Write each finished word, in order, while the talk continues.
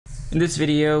In this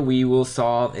video, we will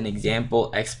solve an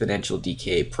example exponential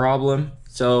decay problem.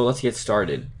 So let's get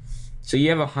started. So you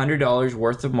have $100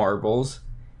 worth of marbles.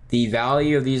 The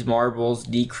value of these marbles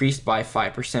decreased by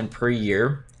 5% per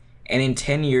year. And in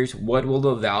 10 years, what will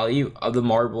the value of the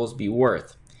marbles be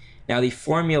worth? Now the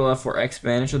formula for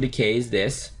exponential decay is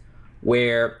this,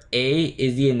 where A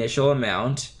is the initial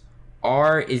amount,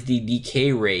 R is the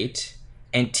decay rate,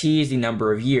 and T is the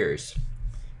number of years.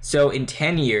 So in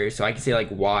 10 years, so I can say like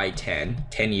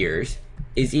Y10, 10 years,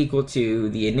 is equal to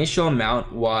the initial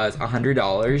amount was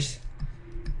 $100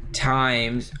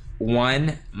 times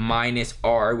 1 minus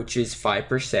R, which is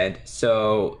 5%,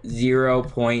 so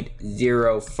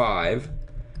 0.05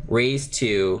 raised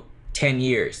to 10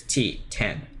 years, T,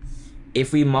 10.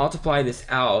 If we multiply this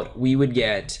out, we would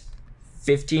get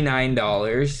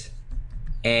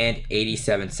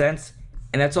 $59.87,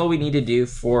 and that's all we need to do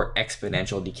for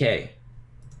exponential decay.